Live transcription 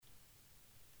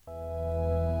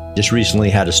Just recently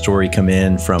had a story come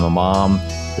in from a mom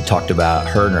that talked about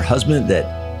her and her husband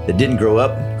that didn't grow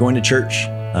up going to church,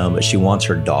 but she wants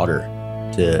her daughter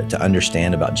to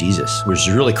understand about Jesus, which is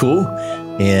really cool.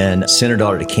 And sent her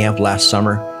daughter to camp last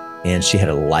summer, and she had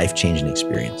a life-changing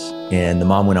experience. And the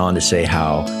mom went on to say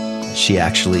how she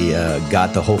actually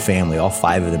got the whole family, all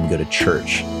 5 of them, go to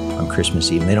church on Christmas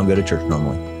Eve. And they don't go to church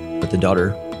normally, but the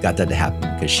daughter got that to happen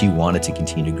because she wanted to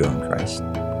continue to grow in Christ.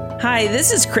 Hi,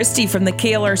 this is Christy from the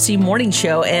KLRC Morning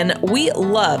Show, and we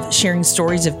love sharing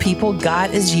stories of people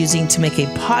God is using to make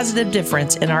a positive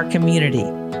difference in our community.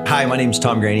 Hi, my name is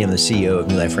Tom Graney. I'm the CEO of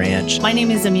New Life Ranch. My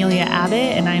name is Amelia Abbott,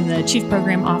 and I'm the Chief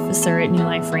Program Officer at New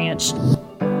Life Ranch.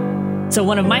 So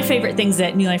one of my favorite things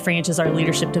at New Life Ranch is our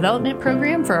leadership development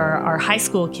program for our high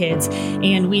school kids.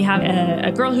 And we have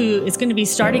a girl who is going to be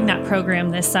starting that program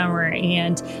this summer.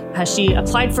 And she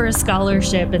applied for a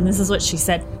scholarship. And this is what she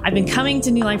said: I've been coming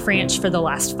to New Life Ranch for the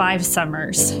last 5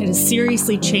 summers. It has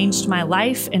seriously changed my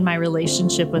life and my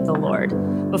relationship with the Lord.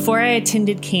 Before I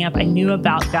attended camp, I knew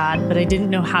about God, but I didn't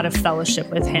know how to fellowship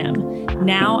with Him.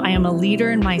 Now I am a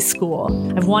leader in my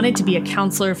school. I've wanted to be a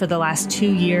counselor for the last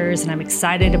 2 years, and I'm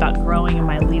excited about growing in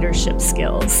my leadership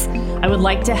skills. I would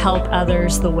like to help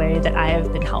others the way that I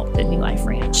have been helped at New Life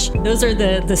Ranch. Those are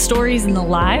the stories and the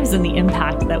lives and the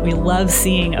impact that we love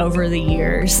seeing over the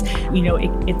years. You know,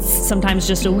 it's sometimes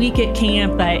just a week at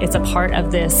camp, but it's a part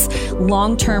of this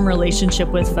long-term relationship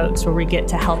with folks where we get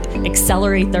to help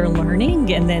accelerate their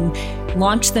learning and then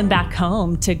launch them back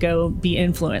home to go be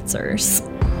influencers.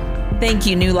 Thank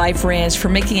you, New Life Ranch, for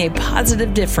making a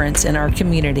positive difference in our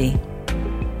community.